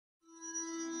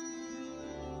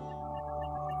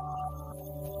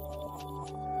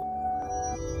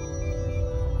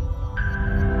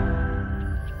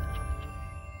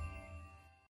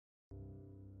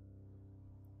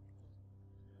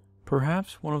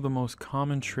Perhaps one of the most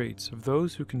common traits of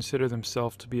those who consider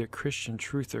themselves to be a Christian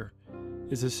truther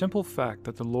is the simple fact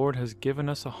that the Lord has given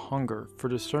us a hunger for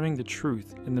discerning the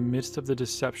truth in the midst of the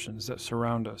deceptions that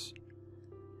surround us.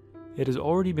 It has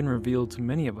already been revealed to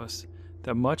many of us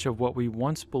that much of what we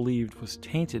once believed was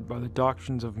tainted by the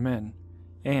doctrines of men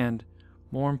and,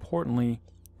 more importantly,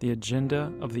 the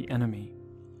agenda of the enemy.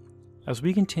 As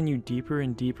we continue deeper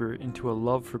and deeper into a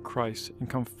love for Christ and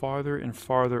come farther and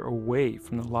farther away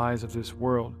from the lies of this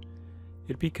world,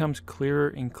 it becomes clearer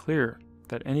and clearer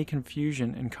that any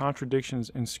confusion and contradictions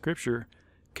in Scripture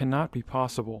cannot be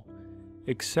possible,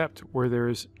 except where there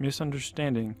is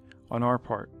misunderstanding on our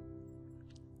part.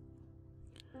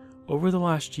 Over the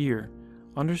last year,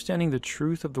 understanding the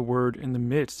truth of the Word in the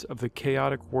midst of the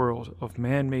chaotic world of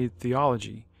man-made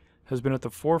theology has been at the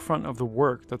forefront of the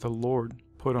work that the Lord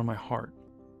put on my heart.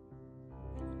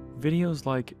 Videos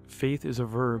like Faith is a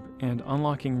Verb and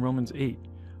Unlocking Romans 8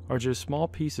 are just small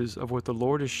pieces of what the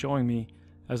Lord is showing me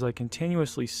as I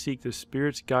continuously seek the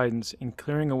Spirit's guidance in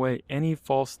clearing away any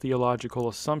false theological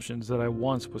assumptions that I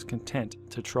once was content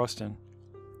to trust in.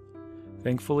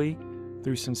 Thankfully,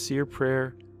 through sincere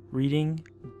prayer, reading,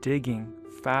 digging,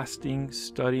 fasting,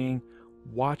 studying,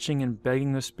 watching and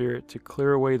begging the Spirit to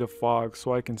clear away the fog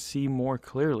so I can see more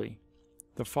clearly,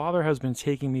 the Father has been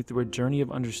taking me through a journey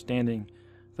of understanding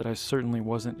that I certainly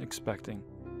wasn't expecting.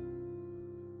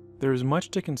 There is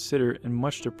much to consider and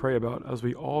much to pray about as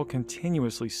we all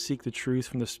continuously seek the truth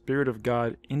from the Spirit of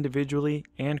God individually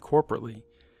and corporately.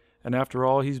 And after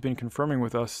all He's been confirming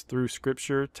with us through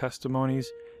Scripture,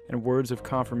 testimonies, and words of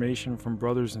confirmation from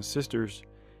brothers and sisters,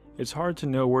 it's hard to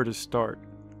know where to start.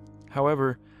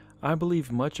 However, I believe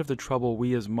much of the trouble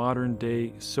we as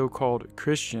modern-day so-called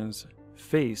Christians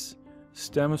face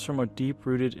stems from a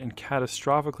deep-rooted and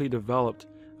catastrophically developed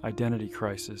identity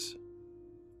crisis.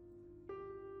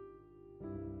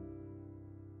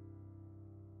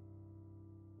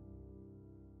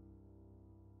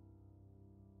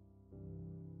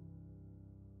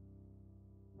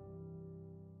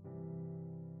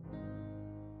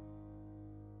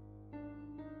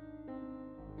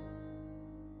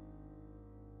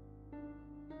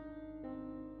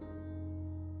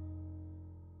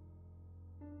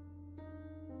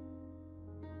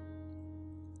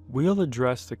 We'll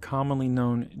address the commonly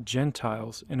known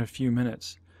Gentiles in a few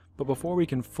minutes, but before we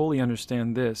can fully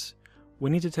understand this, we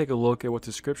need to take a look at what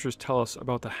the Scriptures tell us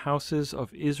about the houses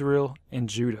of Israel and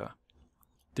Judah.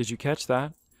 Did you catch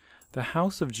that? The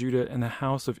house of Judah and the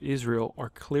house of Israel are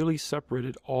clearly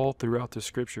separated all throughout the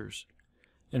Scriptures.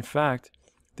 In fact,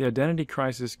 the identity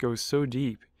crisis goes so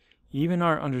deep, even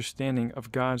our understanding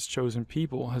of God's chosen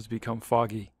people has become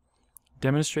foggy,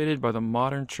 demonstrated by the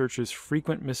modern church's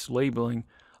frequent mislabeling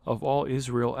of all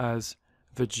Israel as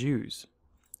the Jews.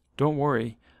 Don't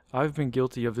worry, I've been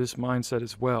guilty of this mindset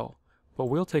as well, but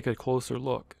we'll take a closer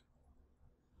look.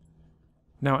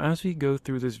 Now, as we go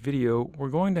through this video, we're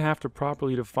going to have to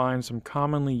properly define some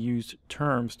commonly used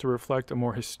terms to reflect a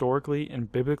more historically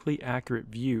and biblically accurate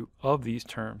view of these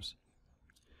terms.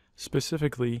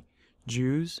 Specifically,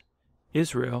 Jews,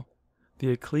 Israel, the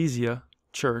Ecclesia,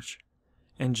 church,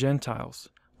 and Gentiles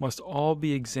must all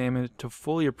be examined to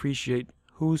fully appreciate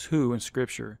who's who in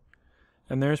Scripture,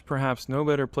 and there's perhaps no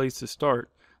better place to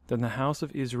start than the house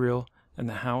of Israel and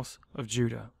the house of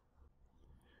Judah.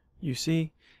 You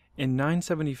see, in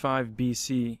 975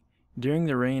 BC, during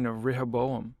the reign of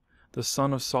Rehoboam, the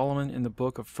son of Solomon in the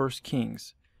book of 1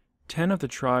 Kings, 10 of the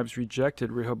tribes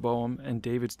rejected Rehoboam and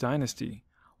David's dynasty,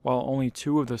 while only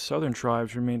 2 of the southern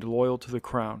tribes remained loyal to the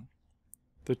crown.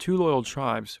 The 2 loyal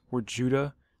tribes were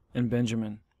Judah and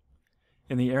Benjamin.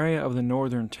 In the area of the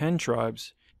northern 10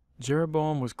 tribes,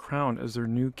 Jeroboam was crowned as their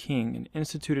new king and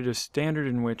instituted a standard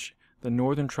in which the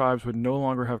northern tribes would no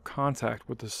longer have contact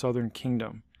with the southern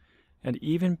kingdom, and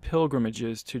even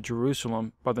pilgrimages to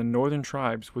Jerusalem by the northern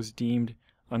tribes was deemed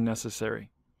unnecessary.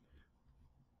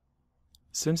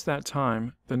 Since that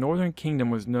time, the northern kingdom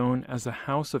was known as the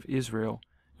house of Israel,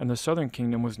 and the southern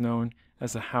kingdom was known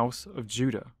as the house of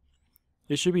Judah.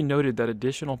 It should be noted that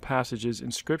additional passages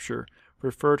in Scripture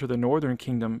refer to the northern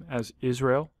kingdom as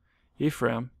Israel,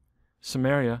 Ephraim,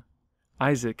 Samaria,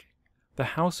 Isaac,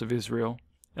 the house of Israel,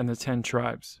 and the 10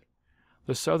 tribes.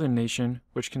 The southern nation,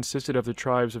 which consisted of the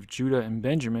tribes of Judah and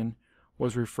Benjamin,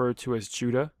 was referred to as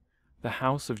Judah, the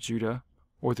house of Judah,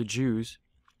 or the Jews,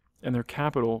 and their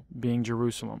capital being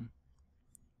Jerusalem.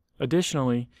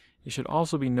 Additionally, it should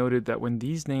also be noted that when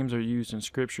these names are used in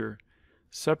Scripture,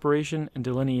 separation and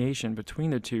delineation between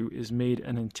the two is made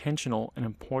an intentional and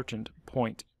important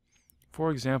point.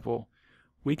 For example,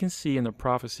 we can see in the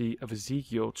prophecy of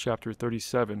Ezekiel chapter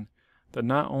 37 that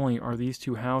not only are these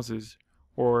 2 houses,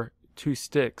 or two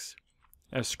sticks,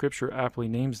 as Scripture aptly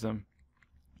names them,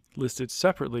 listed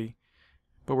separately,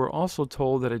 but we're also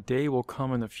told that a day will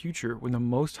come in the future when the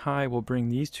Most High will bring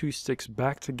these two sticks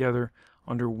back together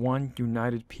under one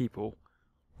united people,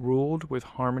 ruled with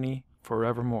harmony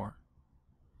forevermore.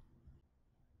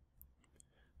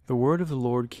 The word of the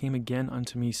Lord came again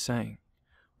unto me, saying,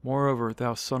 Moreover,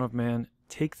 thou son of man,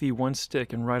 take thee one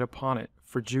stick and write upon it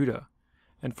for Judah,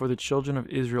 and for the children of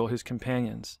Israel his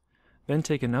companions. Then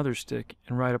take another stick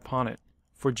and write upon it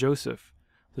for Joseph,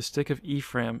 the stick of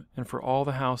Ephraim, and for all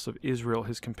the house of Israel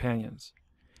his companions.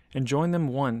 And join them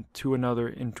one to another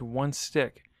into one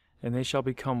stick, and they shall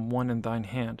become one in thine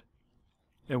hand.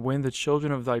 And when the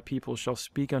children of thy people shall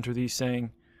speak unto thee,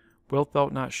 saying, Wilt thou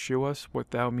not shew us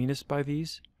what thou meanest by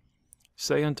these?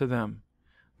 Say unto them,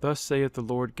 Thus saith the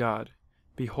Lord God,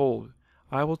 Behold,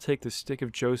 I will take the stick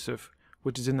of Joseph,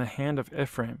 which is in the hand of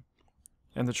Ephraim,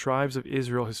 and the tribes of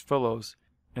Israel his fellows,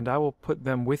 and I will put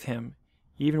them with him,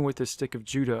 even with the stick of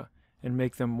Judah, and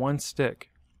make them one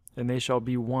stick, and they shall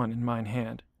be one in mine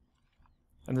hand.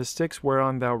 And the sticks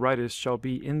whereon thou writest shall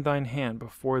be in thine hand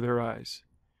before their eyes.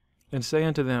 And say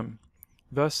unto them,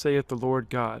 Thus saith the Lord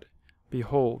God,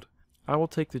 Behold, I will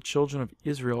take the children of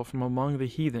Israel from among the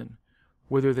heathen,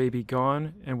 whither they be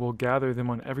gone, and will gather them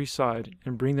on every side,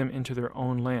 and bring them into their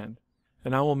own land.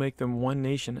 And I will make them one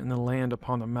nation in the land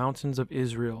upon the mountains of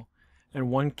Israel, and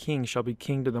one king shall be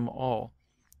king to them all,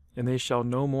 and they shall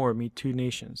no more be two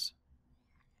nations.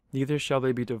 Neither shall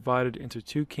they be divided into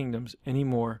two kingdoms any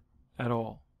more at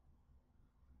all.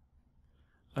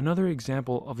 Another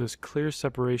example of this clear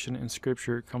separation in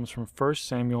Scripture comes from 1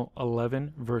 Samuel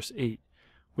 11, verse 8,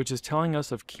 which is telling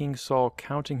us of King Saul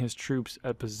counting his troops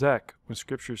at Bezek, when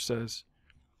Scripture says,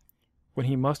 When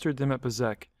he mustered them at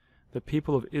Bezek, the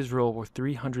people of Israel were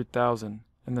 300,000,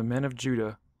 and the men of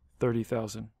Judah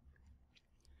 30,000.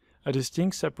 A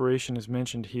distinct separation is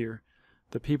mentioned here,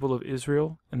 the people of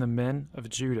Israel and the men of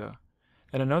Judah.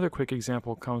 And another quick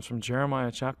example comes from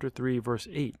Jeremiah chapter 3, verse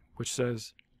 8, which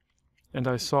says, And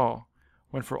I saw,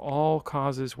 when for all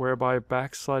causes whereby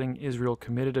backsliding Israel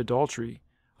committed adultery,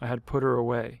 I had put her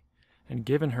away, and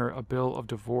given her a bill of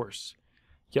divorce.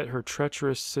 Yet her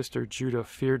treacherous sister Judah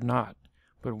feared not,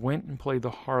 but went and played the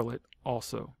harlot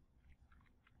also.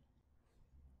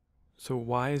 So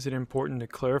why is it important to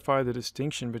clarify the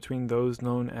distinction between those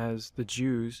known as the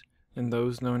Jews and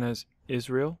those known as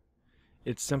Israel?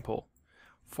 It's simple.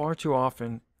 Far too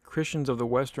often, Christians of the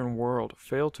Western world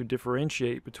fail to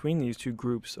differentiate between these two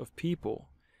groups of people,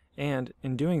 and,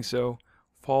 in doing so,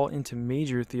 fall into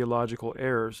major theological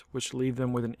errors which leave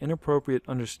them with an inappropriate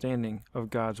understanding of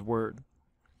God's Word.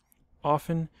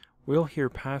 Often, we'll hear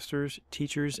pastors,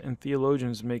 teachers, and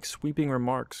theologians make sweeping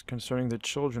remarks concerning the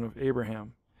children of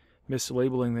Abraham,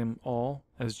 mislabeling them all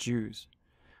as Jews.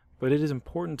 But it is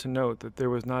important to note that there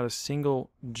was not a single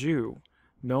Jew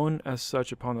known as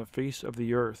such upon the face of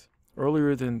the earth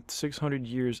earlier than 600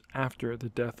 years after the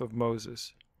death of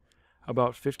Moses,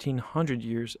 about 1,500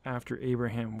 years after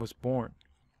Abraham was born.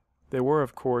 There were,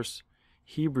 of course,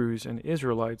 Hebrews and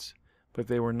Israelites, but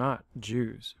they were not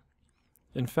Jews.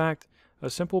 In fact, a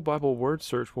simple Bible word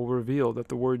search will reveal that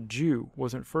the word Jew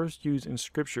wasn't first used in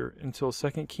Scripture until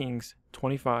 2 Kings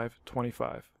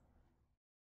 25:25.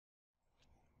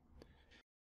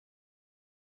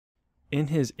 In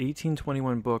his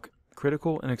 1821 book,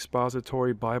 Critical and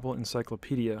Expository Bible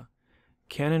Encyclopedia,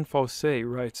 Canon Faucet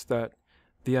writes that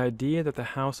the idea that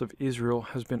the house of Israel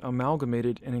has been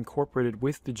amalgamated and incorporated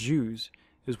with the Jews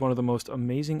is one of the most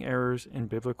amazing errors in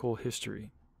biblical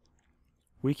history.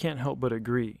 We can't help but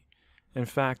agree. In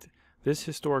fact, this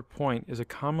historic point is a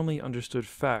commonly understood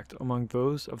fact among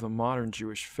those of the modern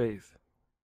Jewish faith.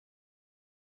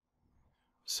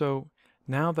 So,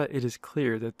 now that it is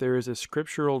clear that there is a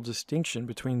scriptural distinction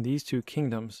between these two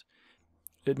kingdoms,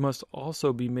 it must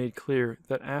also be made clear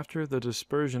that after the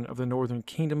dispersion of the northern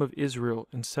kingdom of Israel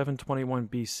in 721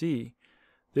 BC,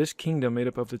 this kingdom made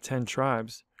up of the 10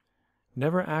 tribes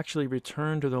never actually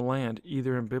returned to the land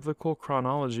either in biblical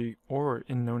chronology or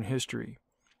in known history.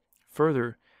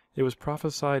 Further, it was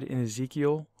prophesied in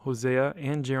Ezekiel, Hosea,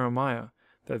 and Jeremiah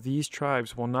that these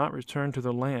tribes will not return to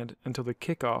the land until the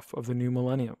kickoff of the new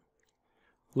millennium.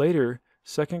 Later,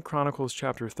 2 Chronicles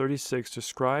chapter 36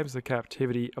 describes the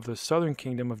captivity of the southern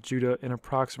kingdom of Judah in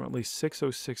approximately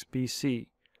 606 BC,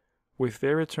 with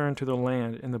their return to the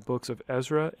land in the books of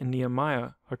Ezra and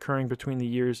Nehemiah occurring between the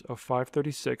years of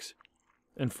 536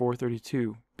 and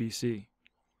 432 BC.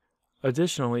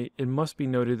 Additionally, it must be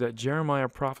noted that Jeremiah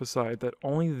prophesied that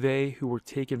only they who were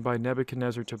taken by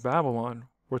Nebuchadnezzar to Babylon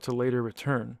were to later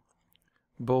return.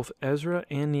 Both Ezra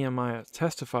and Nehemiah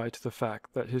testify to the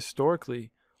fact that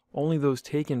historically, Only those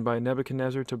taken by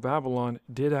Nebuchadnezzar to Babylon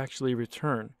did actually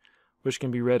return, which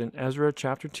can be read in Ezra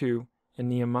chapter 2 and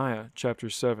Nehemiah chapter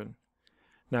 7.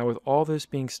 Now, with all this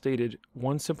being stated,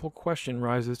 one simple question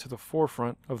rises to the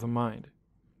forefront of the mind.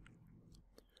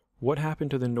 What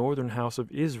happened to the northern house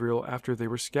of Israel after they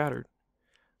were scattered?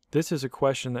 This is a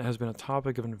question that has been a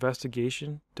topic of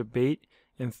investigation, debate,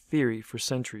 and theory for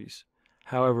centuries.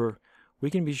 However, we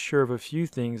can be sure of a few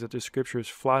things that the scriptures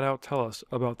flat out tell us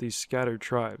about these scattered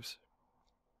tribes.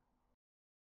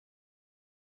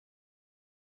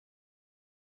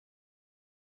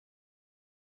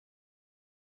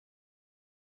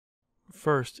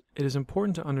 First, it is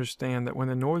important to understand that when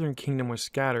the northern kingdom was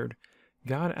scattered,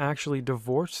 God actually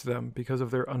divorced them because of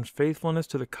their unfaithfulness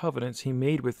to the covenants he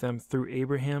made with them through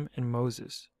Abraham and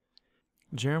Moses.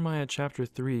 Jeremiah chapter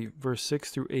 3, verse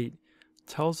 6 through 8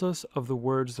 tells us of the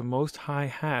words the Most High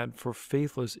had for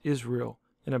faithless Israel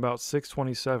in about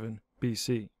 627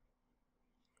 BC.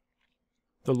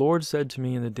 The Lord said to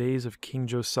me in the days of King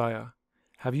Josiah,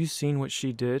 "Have you seen what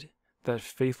she did, that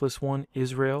faithless one,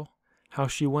 Israel? How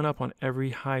she went up on every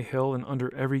high hill and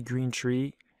under every green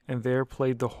tree, and there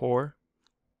played the whore?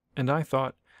 And I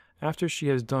thought, after she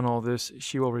has done all this,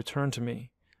 she will return to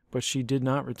me. But she did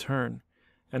not return,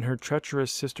 and her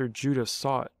treacherous sister Judah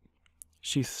saw it.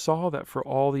 She saw that for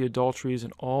all the adulteries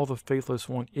and all the faithless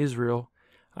one Israel,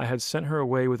 I had sent her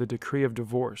away with a decree of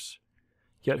divorce.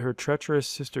 Yet her treacherous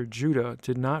sister Judah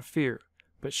did not fear,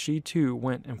 but she too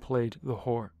went and played the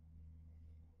whore."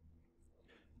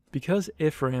 Because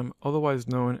Ephraim, otherwise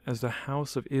known as the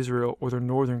house of Israel or the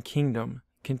northern kingdom,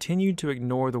 continued to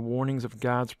ignore the warnings of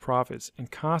God's prophets and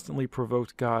constantly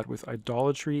provoked God with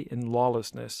idolatry and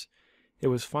lawlessness, it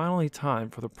was finally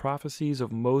time for the prophecies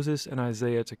of Moses and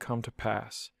Isaiah to come to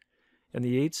pass. In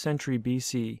the 8th century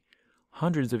BC,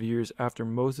 hundreds of years after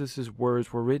Moses'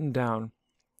 words were written down,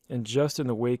 and just in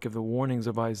the wake of the warnings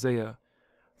of Isaiah,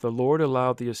 the Lord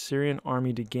allowed the Assyrian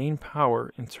army to gain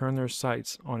power and turn their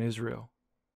sights on Israel.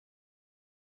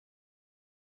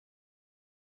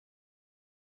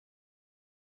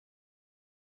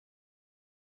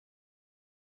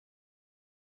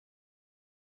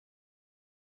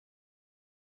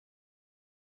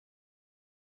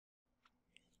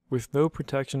 With no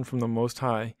protection from the Most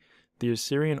High, the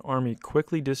Assyrian army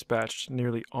quickly dispatched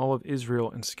nearly all of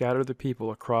Israel and scattered the people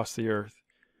across the earth.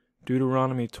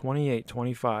 Deuteronomy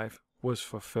 28:25 was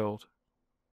fulfilled.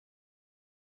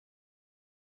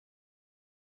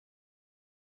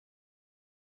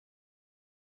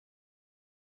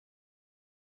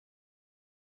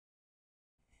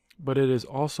 But it is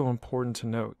also important to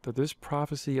note that this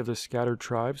prophecy of the scattered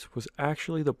tribes was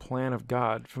actually the plan of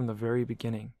God from the very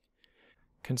beginning.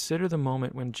 Consider the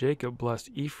moment when Jacob blessed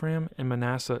Ephraim and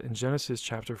Manasseh in Genesis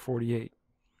chapter 48.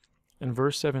 In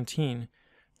verse 17,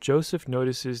 Joseph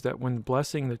notices that when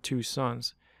blessing the two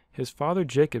sons, his father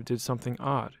Jacob did something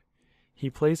odd. He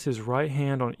placed his right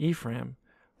hand on Ephraim,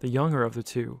 the younger of the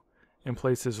two, and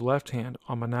placed his left hand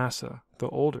on Manasseh, the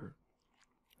older.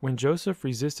 When Joseph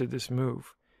resisted this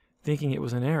move, thinking it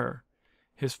was an error,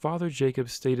 his father Jacob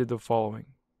stated the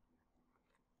following: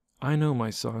 "I know,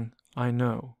 my son, I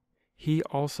know. He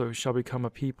also shall become a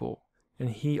people,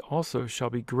 and he also shall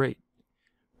be great.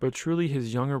 But truly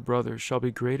his younger brother shall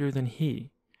be greater than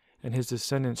he, and his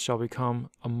descendants shall become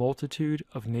a multitude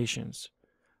of nations."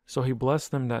 So he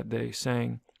blessed them that day,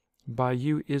 saying, "By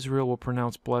you Israel will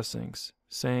pronounce blessings,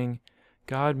 saying,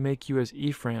 God make you as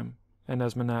Ephraim and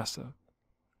as Manasseh."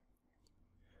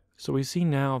 So we see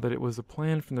now that it was the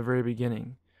plan from the very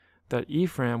beginning, that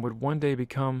Ephraim would one day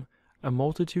become a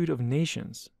multitude of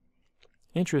nations.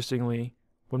 Interestingly,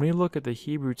 when we look at the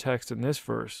Hebrew text in this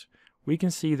verse, we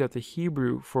can see that the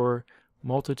Hebrew for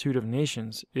multitude of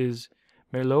nations is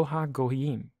Meloha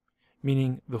Goyim,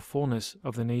 meaning the fullness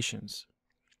of the nations.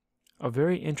 A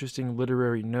very interesting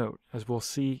literary note, as we'll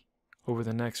see over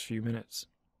the next few minutes.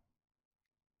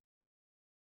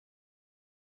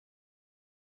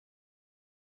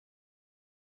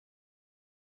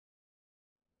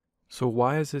 So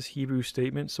why is this Hebrew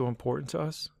statement so important to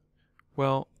us?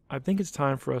 Well, I think it's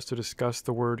time for us to discuss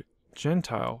the word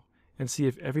Gentile and see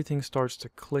if everything starts to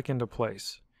click into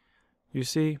place. You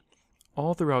see,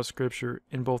 all throughout Scripture,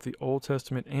 in both the Old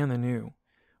Testament and the New,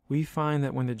 we find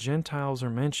that when the Gentiles are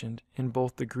mentioned in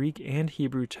both the Greek and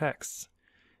Hebrew texts,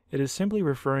 it is simply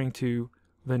referring to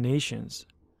the nations,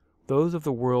 those of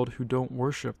the world who don't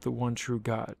worship the one true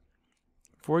God.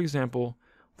 For example,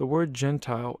 the word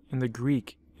Gentile in the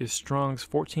Greek is Strong's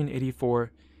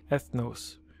 1484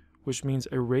 ethnos, which means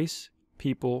a race,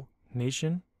 people,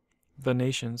 nation, the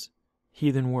nations,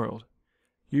 heathen world,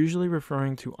 usually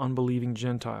referring to unbelieving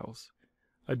Gentiles.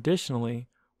 Additionally,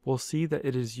 we'll see that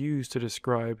it is used to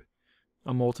describe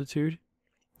a multitude,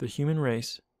 the human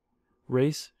race,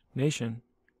 nation,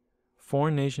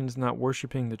 foreign nations not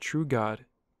worshiping the true God,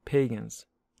 pagans,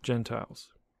 Gentiles.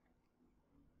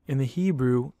 In the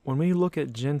Hebrew, when we look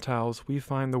at Gentiles, we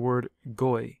find the word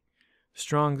goy.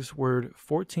 Strong's word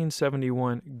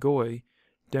 1471 goy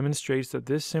demonstrates that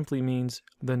this simply means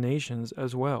the nations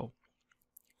as well.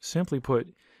 Simply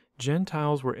put,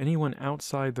 Gentiles were anyone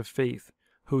outside the faith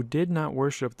who did not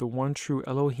worship the one true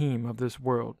Elohim of this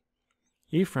world.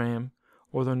 Ephraim,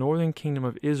 or the northern kingdom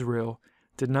of Israel,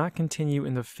 did not continue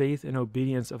in the faith and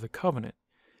obedience of the covenant,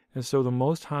 and so the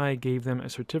Most High gave them a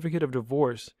certificate of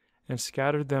divorce and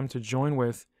scattered them to join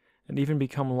with and even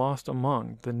become lost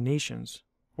among the nations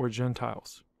or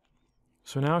Gentiles.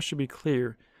 So now it should be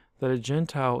clear that a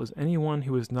Gentile is anyone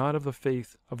who is not of the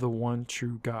faith of the one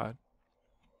true God.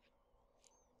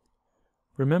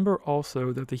 Remember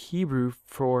also that the Hebrew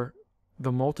for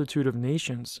the multitude of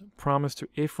nations promised to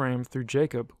Ephraim through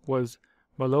Jacob was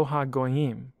Maloha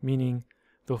Goyim, meaning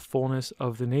the fullness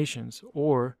of the nations,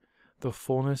 or the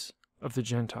fullness of the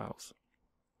Gentiles.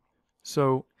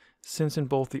 So, since in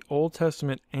both the Old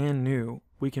Testament and New,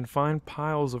 we can find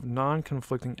piles of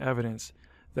non-conflicting evidence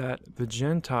that the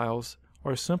Gentiles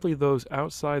are simply those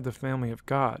outside the family of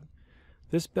God,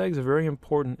 this begs a very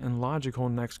important and logical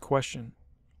next question.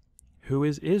 Who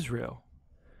is Israel?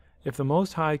 If the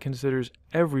Most High considers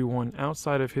everyone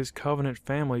outside of his covenant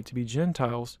family to be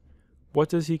Gentiles, what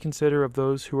does he consider of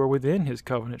those who are within his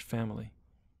covenant family?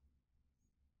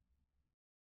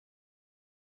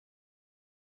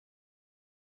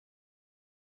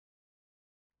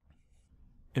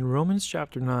 In Romans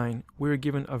chapter 9, we are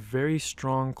given a very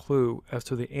strong clue as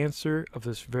to the answer of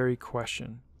this very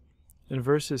question. In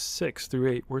verses 6 through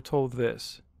 8, we're told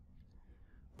this: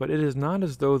 "But it is not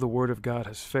as though the word of God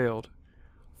has failed,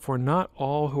 for not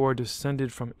all who are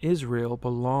descended from Israel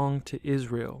belong to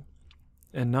Israel,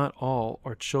 and not all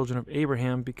are children of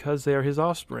Abraham because they are his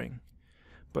offspring.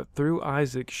 But through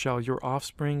Isaac shall your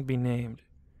offspring be named.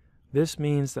 This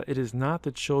means that it is not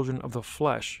the children of the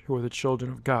flesh who are the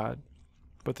children of God,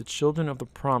 but the children of the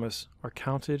promise are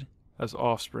counted as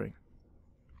offspring."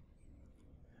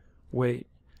 Wait,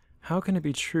 how can it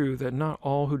be true that not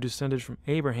all who descended from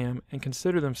Abraham and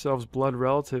consider themselves blood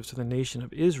relatives to the nation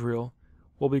of Israel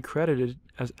will be credited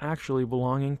as actually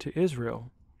belonging to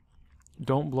Israel?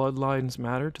 Don't bloodlines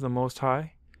matter to the Most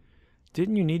High?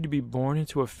 Didn't you need to be born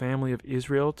into a family of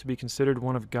Israel to be considered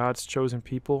one of God's chosen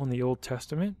people in the Old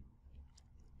Testament?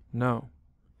 No.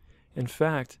 In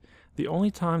fact, the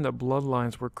only time that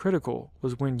bloodlines were critical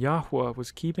was when Yahweh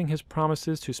was keeping his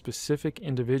promises to specific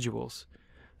individuals,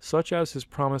 such as his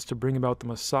promise to bring about the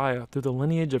Messiah through the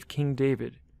lineage of King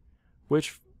David,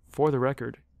 which, for the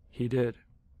record, he did.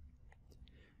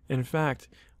 In fact,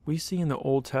 we see in the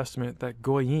Old Testament that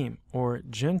Goyim, or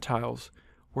Gentiles,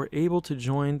 were able to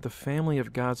join the family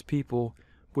of God's people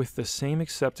with the same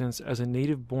acceptance as a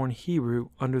native-born Hebrew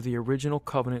under the original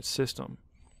covenant system.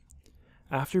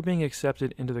 After being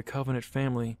accepted into the covenant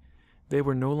family, they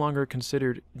were no longer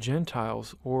considered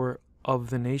Gentiles or of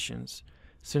the nations,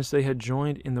 since they had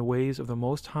joined in the ways of the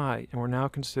Most High and were now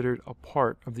considered a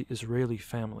part of the Israeli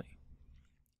family.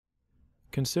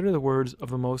 Consider the words of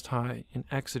the Most High in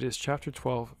Exodus chapter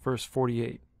 12, verse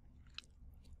 48.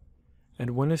 "And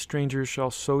when a stranger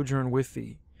shall sojourn with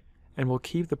thee, and will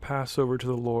keep the Passover to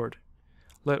the Lord,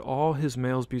 let all his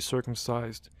males be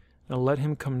circumcised, and let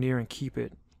him come near and keep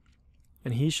it.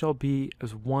 And he shall be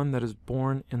as one that is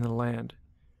born in the land,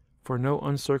 for no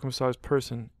uncircumcised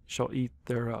person shall eat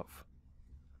thereof."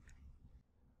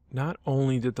 Not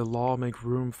only did the law make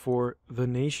room for the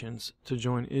nations to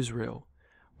join Israel,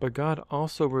 but God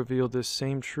also revealed this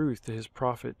same truth to his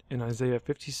prophet in Isaiah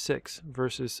 56,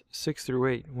 verses 6 through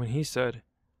 8, when he said,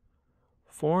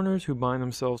 "Foreigners who bind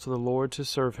themselves to the Lord to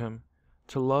serve him,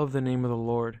 to love the name of the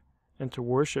Lord, and to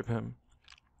worship him,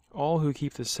 all who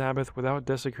keep the Sabbath without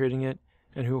desecrating it,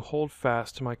 and who hold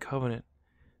fast to my covenant,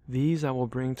 these I will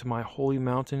bring to my holy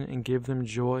mountain and give them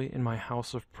joy in my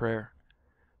house of prayer.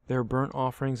 Their burnt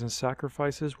offerings and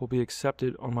sacrifices will be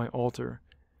accepted on my altar,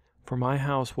 for my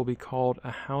house will be called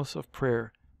a house of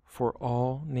prayer for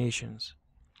all nations.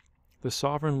 The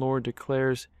sovereign Lord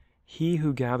declares, he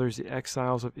who gathers the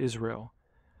exiles of Israel,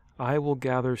 I will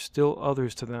gather still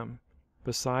others to them,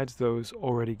 besides those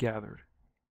already gathered."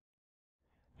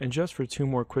 And just for two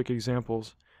more quick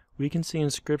examples, we can see in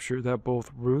Scripture that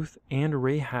both Ruth and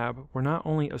Rahab were not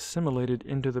only assimilated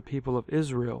into the people of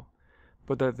Israel,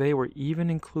 but that they were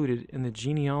even included in the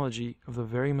genealogy of the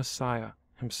very Messiah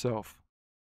himself.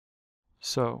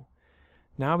 So,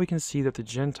 now we can see that the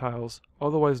Gentiles,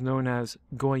 otherwise known as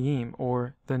Goyim,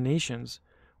 or the nations,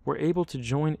 were able to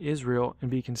join Israel and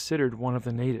be considered one of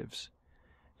the natives.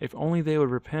 If only they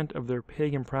would repent of their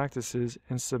pagan practices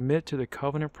and submit to the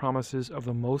covenant promises of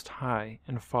the Most High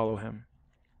and follow Him.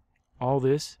 All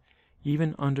this,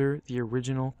 even under the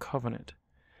original covenant.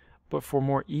 But for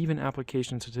more even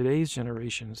application to today's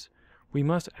generations, we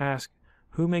must ask,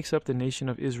 who makes up the nation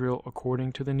of Israel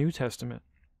according to the New Testament?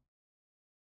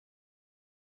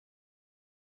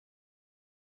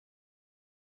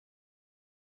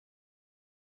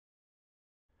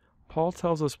 Paul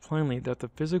tells us plainly that the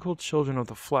physical children of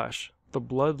the flesh, the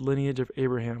blood lineage of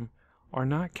Abraham, are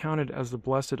not counted as the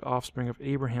blessed offspring of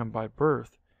Abraham by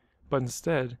birth, but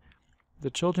instead, the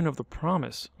children of the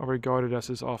promise are regarded as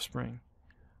his offspring.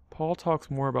 Paul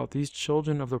talks more about these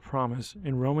children of the promise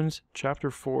in Romans chapter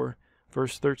 4,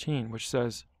 verse 13, which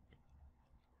says,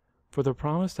 "For the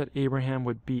promise that Abraham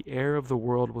would be heir of the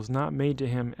world was not made to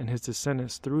him and his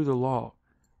descendants through the law,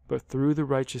 but through the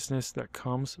righteousness that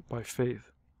comes by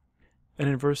faith." And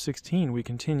in verse 16 we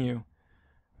continue,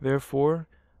 "Therefore,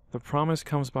 the promise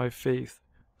comes by faith,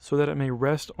 so that it may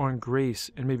rest on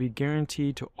grace and may be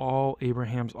guaranteed to all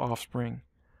Abraham's offspring,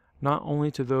 not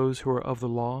only to those who are of the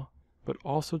law, but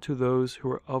also to those who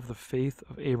are of the faith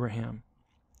of Abraham.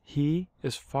 He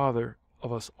is father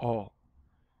of us all."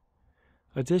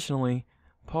 Additionally,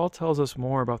 Paul tells us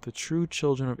more about the true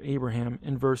children of Abraham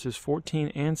in verses 14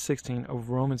 and 16 of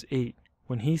Romans 8,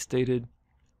 when he stated,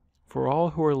 "For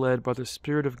all who are led by the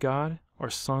Spirit of God are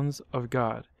sons of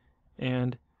God,"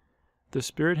 and "The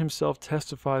Spirit Himself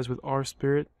testifies with our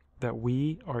spirit that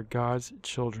we are God's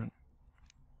children."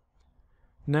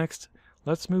 Next,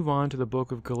 let's move on to the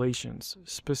book of Galatians,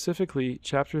 specifically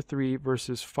chapter 3,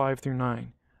 verses 5 through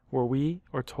 9, where we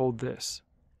are told this: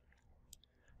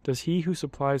 "Does He who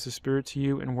supplies the Spirit to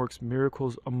you and works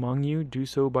miracles among you do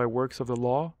so by works of the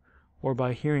law, or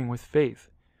by hearing with faith?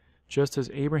 Just as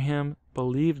Abraham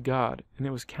believed God, and it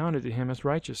was counted to him as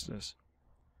righteousness.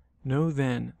 Know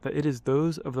then that it is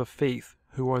those of the faith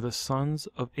who are the sons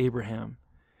of Abraham.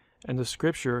 And the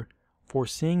Scripture,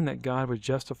 foreseeing that God would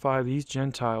justify these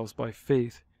Gentiles by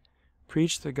faith,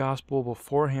 preached the gospel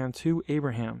beforehand to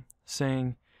Abraham,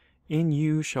 saying, 'In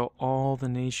you shall all the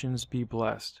nations be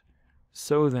blessed.'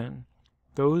 So then,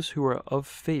 those who are of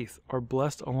faith are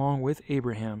blessed along with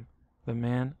Abraham, the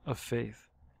man of faith."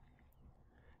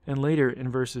 And later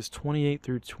in verses 28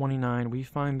 through 29 we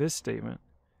find this statement: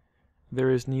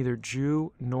 "There is neither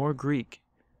Jew nor Greek,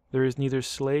 there is neither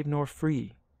slave nor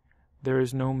free, there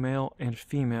is no male and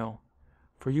female,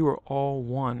 for you are all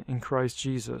one in Christ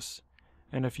Jesus.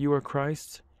 And if you are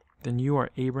Christ's, then you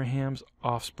are Abraham's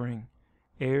offspring,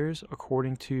 heirs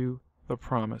according to the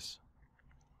promise."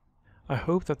 I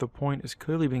hope that the point is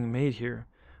clearly being made here,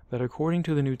 that according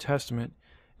to the New Testament,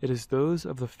 it is those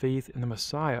of the faith in the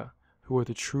Messiah who are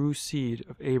the true seed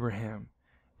of Abraham,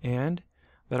 and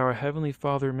that our Heavenly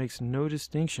Father makes no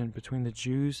distinction between the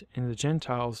Jews and the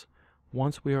Gentiles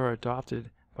once we are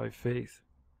adopted by faith.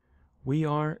 We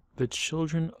are the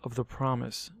children of the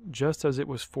promise, just as it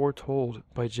was foretold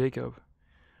by Jacob.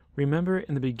 Remember,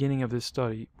 in the beginning of this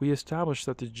study, we established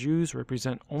that the Jews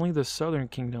represent only the southern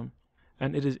kingdom,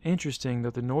 and it is interesting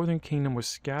that the northern kingdom was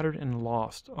scattered and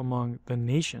lost among the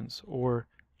nations, or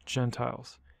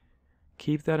Gentiles.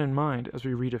 Keep that in mind as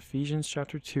we read Ephesians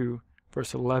chapter 2,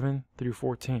 verse 11 through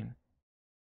 14.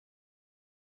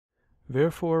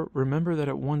 "Therefore remember that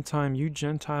at one time you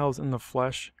Gentiles in the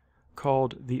flesh,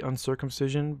 called the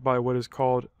uncircumcision by what is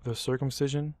called the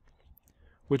circumcision,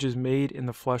 which is made in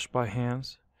the flesh by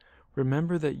hands,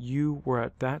 remember that you were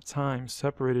at that time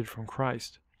separated from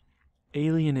Christ,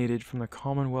 alienated from the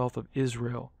commonwealth of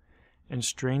Israel, and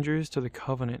strangers to the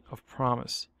covenant of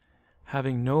promise,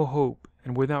 having no hope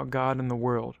and without God in the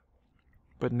world.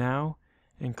 But now,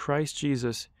 in Christ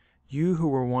Jesus, you who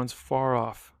were once far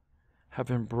off have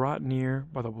been brought near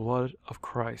by the blood of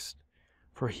Christ.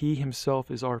 For He Himself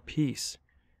is our peace,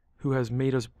 who has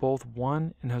made us both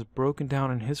one and has broken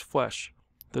down in His flesh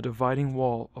the dividing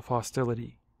wall of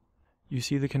hostility." You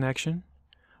see the connection?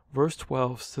 Verse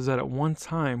 12 says that at one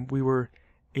time we were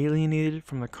alienated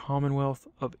from the commonwealth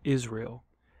of Israel,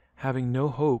 having no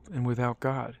hope and without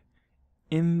God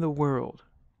in the world.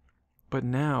 But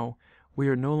now we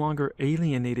are no longer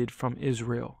alienated from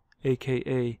Israel,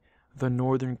 aka the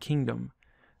northern kingdom,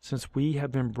 since we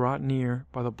have been brought near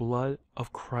by the blood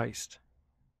of Christ.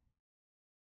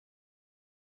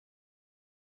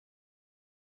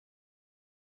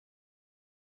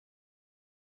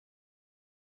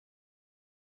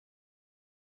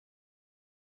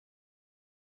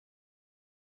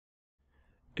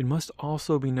 It must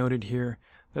also be noted here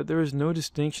that there is no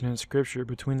distinction in Scripture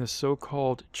between the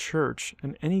so-called church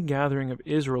and any gathering of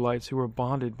Israelites who are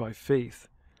bonded by faith.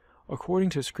 According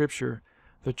to Scripture,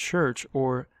 the church,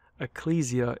 or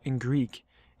ecclesia in Greek,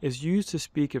 is used to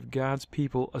speak of God's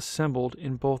people assembled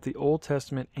in both the Old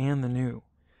Testament and the New.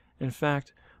 In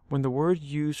fact, when the word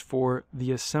used for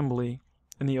the assembly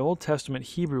in the Old Testament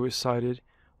Hebrew is cited,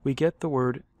 we get the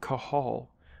word kahal,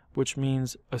 which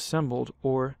means assembled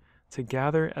or to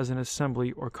gather as an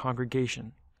assembly or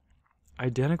congregation,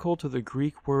 identical to the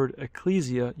Greek word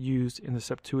ecclesia used in the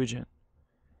Septuagint.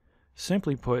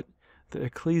 Simply put, the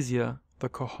ecclesia, the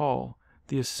kahal,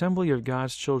 the assembly of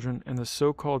God's children, and the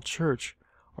so-called church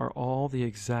are all the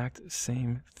exact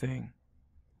same thing.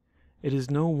 It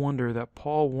is no wonder that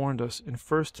Paul warned us in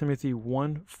 1 Timothy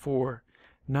 1:4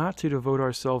 not to devote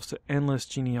ourselves to endless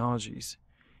genealogies.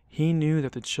 He knew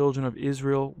that the children of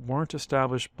Israel weren't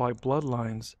established by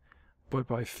bloodlines, but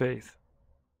by faith.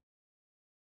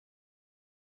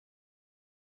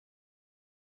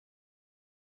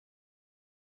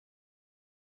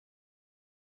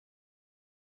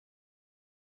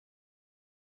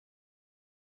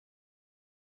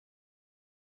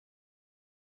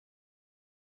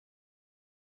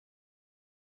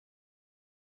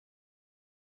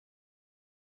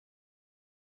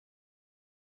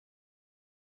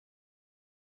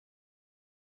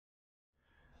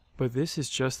 But this is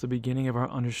just the beginning of our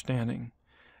understanding,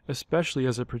 especially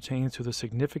as it pertains to the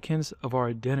significance of our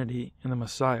identity in the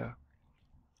Messiah.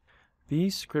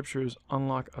 These scriptures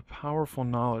unlock a powerful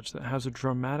knowledge that has a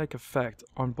dramatic effect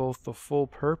on both the full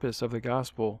purpose of the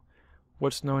gospel,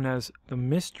 what's known as the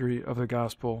mystery of the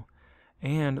gospel,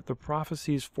 and the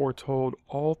prophecies foretold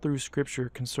all through Scripture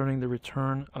concerning the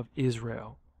return of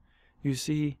Israel. You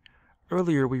see,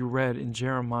 earlier we read in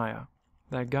Jeremiah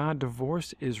that God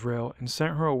divorced Israel and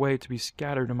sent her away to be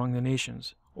scattered among the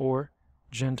nations, or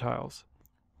Gentiles.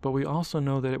 But we also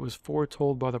know that it was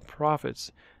foretold by the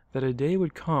prophets that a day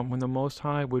would come when the Most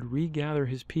High would regather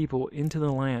his people into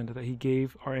the land that he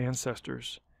gave our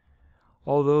ancestors.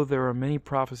 Although there are many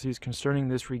prophecies concerning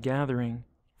this regathering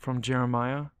from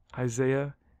Jeremiah,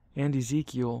 Isaiah, and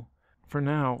Ezekiel, for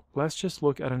now, let's just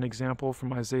look at an example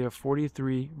from Isaiah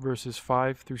 43, verses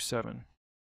 5 through 7.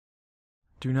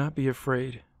 Do not be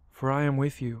afraid, for I am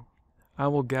with you. I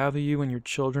will gather you and your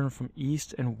children from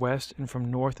east and west and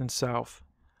from north and south.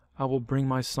 I will bring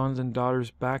my sons and daughters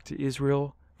back to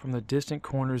Israel from the distant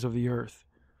corners of the earth.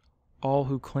 All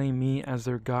who claim me as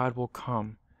their God will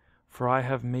come, for I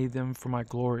have made them for my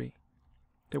glory.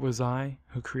 It was I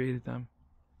who created them.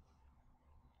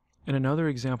 And another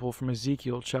example from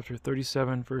Ezekiel chapter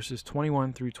 37, verses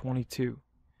 21 through 22.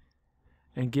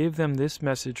 And give them this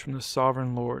message from the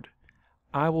sovereign Lord.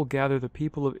 I will gather the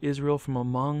people of Israel from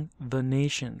among the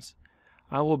nations.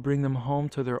 I will bring them home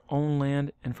to their own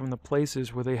land and from the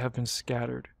places where they have been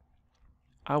scattered.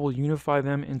 I will unify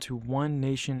them into one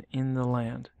nation in the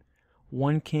land.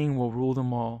 One king will rule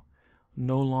them all.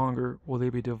 No longer will they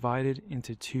be divided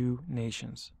into two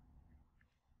nations.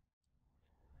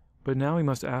 But now we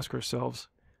must ask ourselves,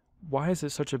 why is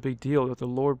it such a big deal that the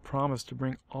Lord promised to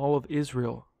bring all of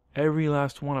Israel, every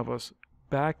last one of us,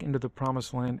 back into the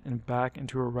promised land and back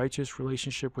into a righteous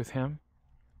relationship with him?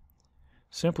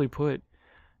 Simply put,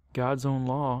 God's own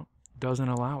law doesn't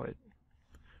allow it.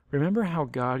 Remember how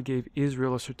God gave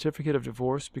Israel a certificate of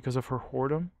divorce because of her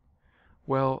whoredom?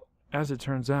 Well, as it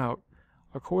turns out,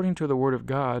 according to the Word of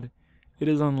God, it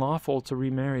is unlawful to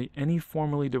remarry any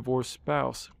formerly divorced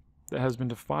spouse that has been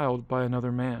defiled by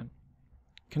another man.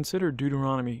 Consider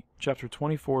Deuteronomy chapter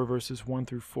 24, verses 1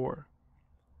 through 4.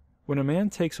 When a man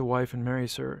takes a wife and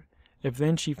marries her, if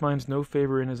then she finds no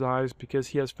favor in his eyes because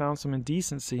he has found some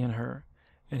indecency in her,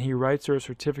 and he writes her a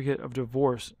certificate of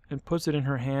divorce and puts it in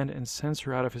her hand and sends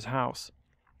her out of his house,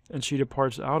 and she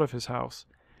departs out of his house,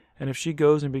 and if she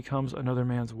goes and becomes another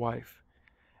man's wife,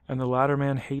 and the latter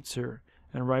man hates her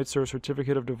and writes her a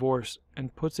certificate of divorce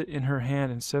and puts it in her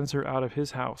hand and sends her out of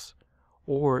his house,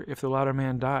 or if the latter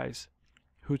man dies,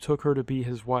 who took her to be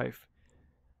his wife,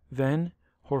 then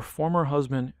her former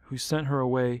husband who sent her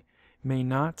away may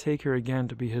not take her again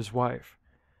to be his wife,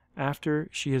 after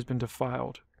she has been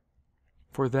defiled.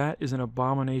 For that is an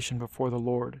abomination before the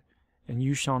Lord, and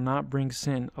you shall not bring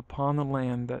sin upon the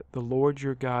land that the Lord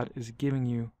your God is giving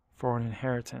you for an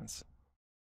inheritance.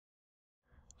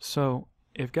 So,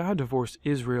 if God divorced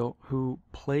Israel, who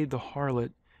played the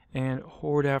harlot and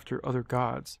whored after other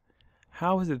gods,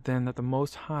 how is it then that the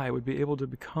Most High would be able to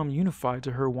become unified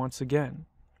to her once again?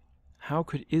 How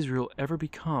could Israel ever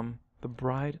become the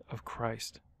bride of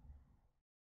Christ?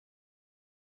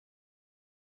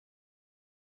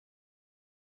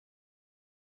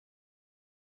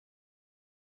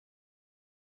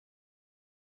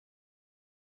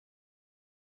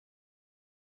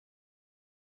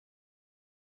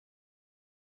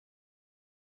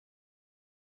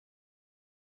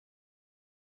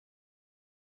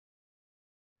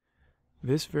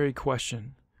 This very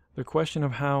question, the question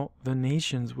of how the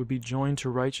nations would be joined to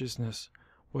righteousness,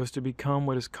 was to become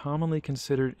what is commonly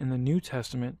considered in the New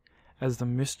Testament as the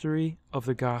mystery of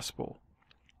the gospel.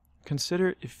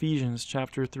 Consider Ephesians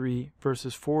chapter 3,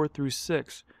 verses 4 through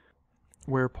 6,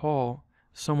 where Paul,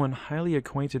 someone highly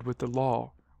acquainted with the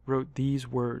law, wrote these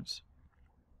words.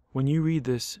 When you read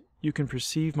this, you can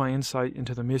perceive my insight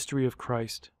into the mystery of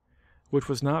Christ, which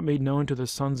was not made known to the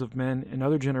sons of men in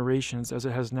other generations as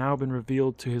it has now been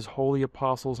revealed to his holy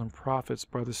apostles and prophets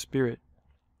by the Spirit.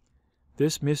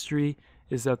 This mystery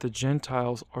is that the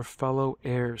Gentiles are fellow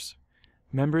heirs,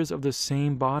 members of the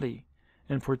same body,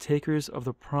 and partakers of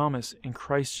the promise in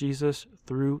Christ Jesus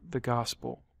through the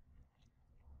gospel.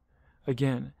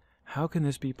 Again, how can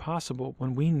this be possible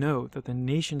when we know that the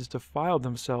nations defiled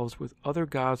themselves with other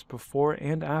gods before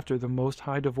and after the Most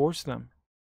High divorced them?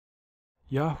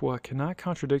 Yahweh cannot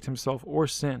contradict himself or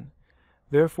sin.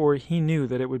 Therefore, he knew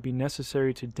that it would be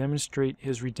necessary to demonstrate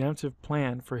his redemptive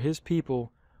plan for his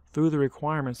people through the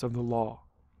requirements of the law.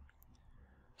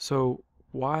 So,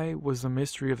 why was the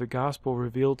mystery of the gospel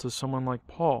revealed to someone like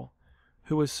Paul,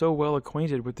 who was so well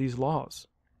acquainted with these laws?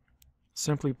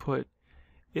 Simply put,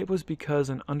 it was because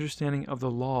an understanding of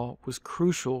the law was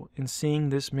crucial in seeing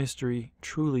this mystery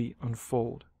truly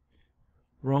unfold.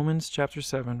 Romans chapter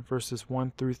 7, verses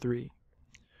 1 through 3.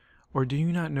 Or do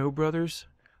you not know, brothers,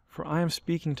 for I am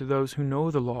speaking to those who know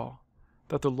the law,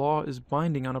 that the law is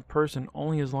binding on a person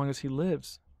only as long as he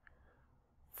lives?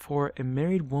 For a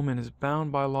married woman is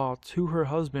bound by law to her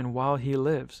husband while he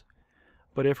lives,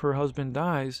 but if her husband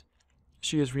dies,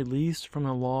 she is released from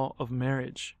the law of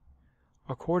marriage.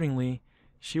 Accordingly,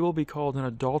 she will be called an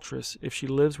adulteress if she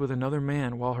lives with another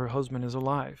man while her husband is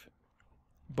alive.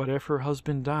 But if her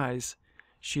husband dies,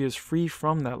 she is free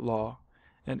from that law,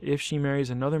 and if she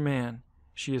marries another man,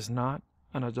 she is not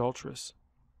an adulteress.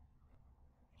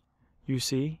 You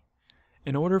see,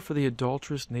 in order for the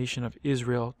adulterous nation of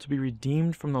Israel to be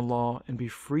redeemed from the law and be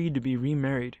freed to be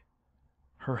remarried,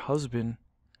 her husband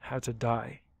had to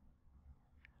die.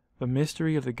 The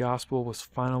mystery of the gospel was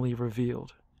finally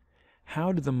revealed.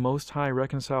 How did the Most High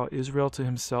reconcile Israel to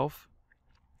himself?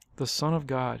 The Son of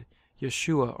God,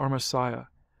 Yeshua, our Messiah,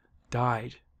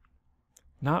 died,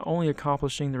 not only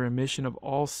accomplishing the remission of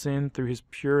all sin through his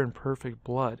pure and perfect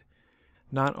blood,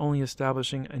 not only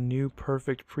establishing a new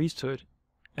perfect priesthood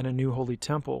and a new holy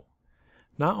temple,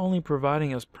 not only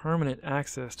providing us permanent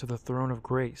access to the throne of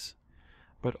grace,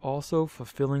 but also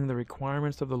fulfilling the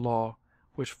requirements of the law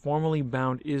which formerly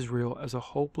bound Israel as a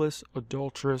hopeless,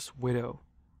 adulterous widow.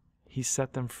 He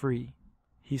set them free.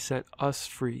 He set us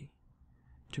free,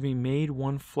 to be made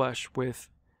one flesh with,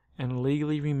 and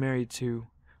legally remarried to,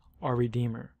 our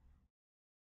Redeemer.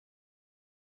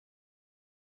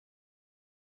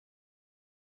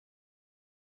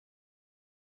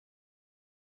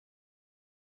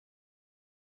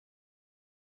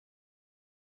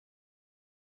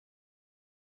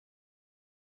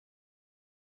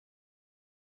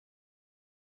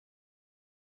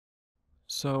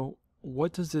 So,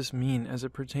 what does this mean as it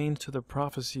pertains to the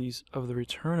prophecies of the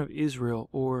return of Israel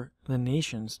or the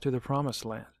nations to the Promised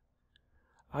Land?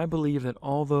 I believe that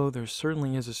although there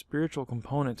certainly is a spiritual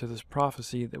component to this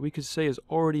prophecy that we could say is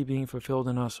already being fulfilled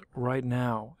in us right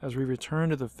now as we return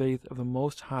to the faith of the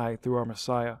Most High through our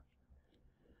Messiah,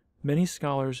 many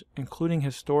scholars, including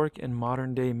historic and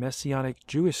modern-day Messianic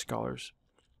Jewish scholars,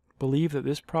 believe that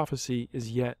this prophecy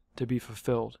is yet to be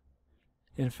fulfilled.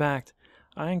 In fact,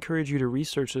 I encourage you to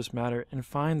research this matter and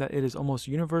find that it is almost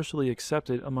universally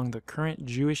accepted among the current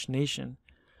Jewish nation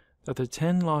that the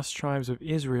 10 lost tribes of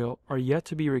Israel are yet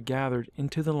to be regathered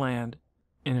into the land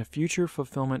in a future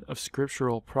fulfillment of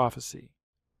scriptural prophecy.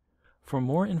 For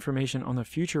more information on the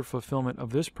future fulfillment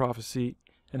of this prophecy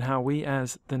and how we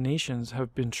as the nations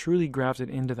have been truly grafted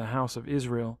into the house of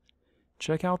Israel,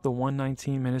 check out the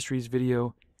 119 Ministries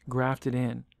video, Grafted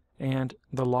In, and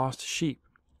The Lost Sheep.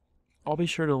 I'll be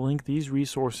sure to link these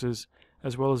resources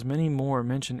as well as many more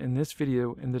mentioned in this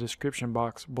video in the description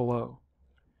box below.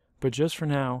 But just for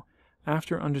now,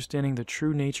 after understanding the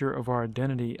true nature of our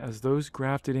identity as those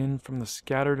grafted in from the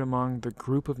scattered among the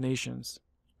group of nations,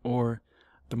 or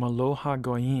the Maloha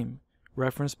Goyim,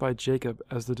 referenced by Jacob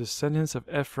as the descendants of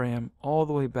Ephraim all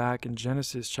the way back in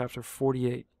Genesis chapter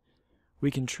 48, we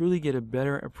can truly get a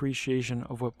better appreciation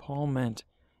of what Paul meant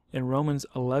in Romans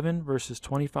 11 verses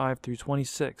 25 through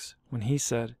 26 when he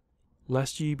said,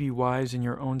 "Lest ye be wise in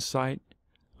your own sight,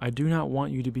 I do not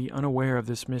want you to be unaware of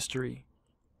this mystery.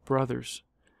 Brothers,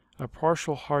 a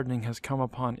partial hardening has come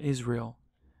upon Israel,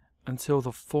 until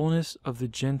the fullness of the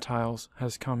Gentiles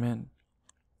has come in.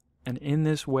 And in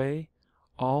this way,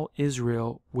 all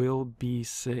Israel will be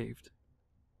saved."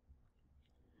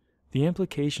 The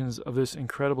implications of this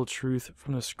incredible truth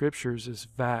from the scriptures is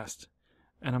vast,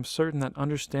 and I'm certain that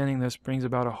understanding this brings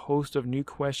about a host of new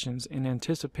questions in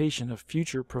anticipation of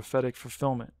future prophetic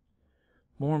fulfillment.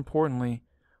 More importantly,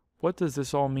 what does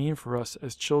this all mean for us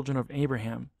as children of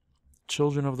Abraham,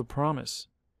 children of the promise?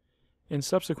 In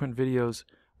subsequent videos,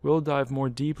 we'll dive more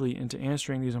deeply into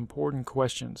answering these important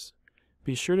questions.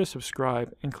 Be sure to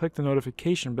subscribe and click the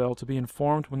notification bell to be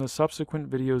informed when the subsequent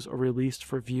videos are released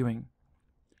for viewing.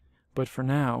 But for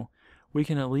now, we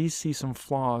can at least see some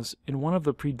flaws in one of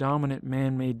the predominant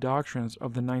man-made doctrines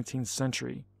of the 19th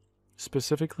century,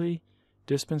 specifically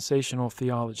dispensational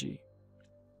theology.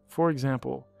 For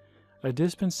example, a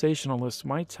dispensationalist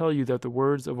might tell you that the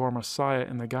words of our Messiah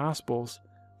in the Gospels,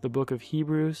 the book of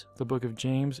Hebrews, the book of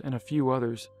James, and a few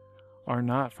others, are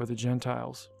not for the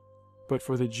Gentiles, but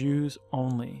for the Jews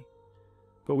only.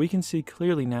 But we can see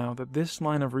clearly now that this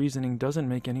line of reasoning doesn't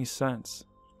make any sense.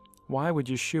 Why would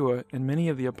Yeshua and many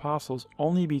of the apostles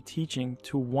only be teaching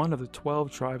to one of the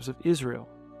 12 tribes of Israel?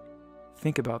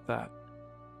 Think about that.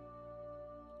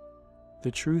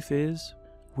 The truth is,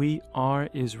 we are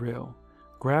Israel,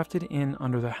 grafted in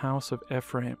under the house of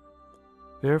Ephraim.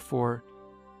 Therefore,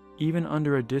 even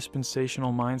under a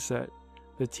dispensational mindset,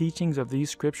 the teachings of these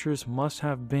scriptures must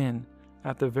have been,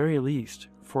 at the very least,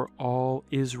 for all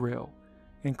Israel,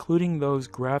 including those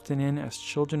grafted in as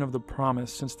children of the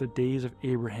promise since the days of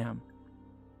Abraham.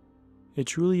 It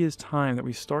truly is time that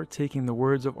we start taking the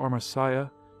words of our Messiah,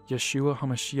 Yeshua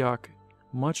HaMashiach,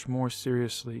 much more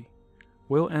seriously.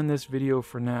 We'll end this video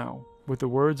for now with the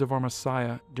words of our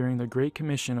Messiah during the Great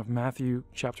Commission of Matthew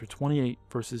chapter 28,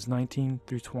 verses 19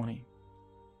 through 20.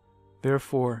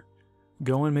 Therefore,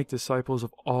 go and make disciples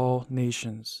of all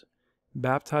nations,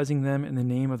 baptizing them in the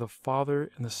name of the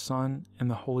Father and the Son and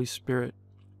the Holy Spirit,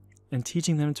 and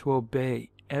teaching them to obey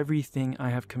everything I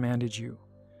have commanded you.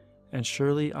 And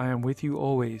surely I am with you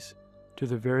always, to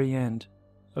the very end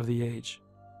of the age.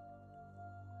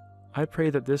 I pray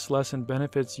that this lesson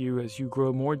benefits you as you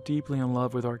grow more deeply in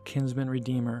love with our kinsman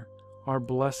Redeemer, our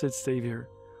blessed Savior,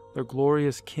 the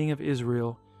glorious King of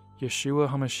Israel, Yeshua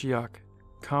HaMashiach,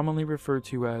 commonly referred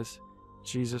to as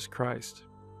Jesus Christ.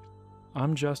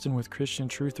 I'm Justin with Christian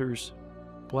Truthers.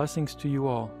 Blessings to you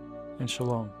all, and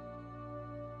shalom.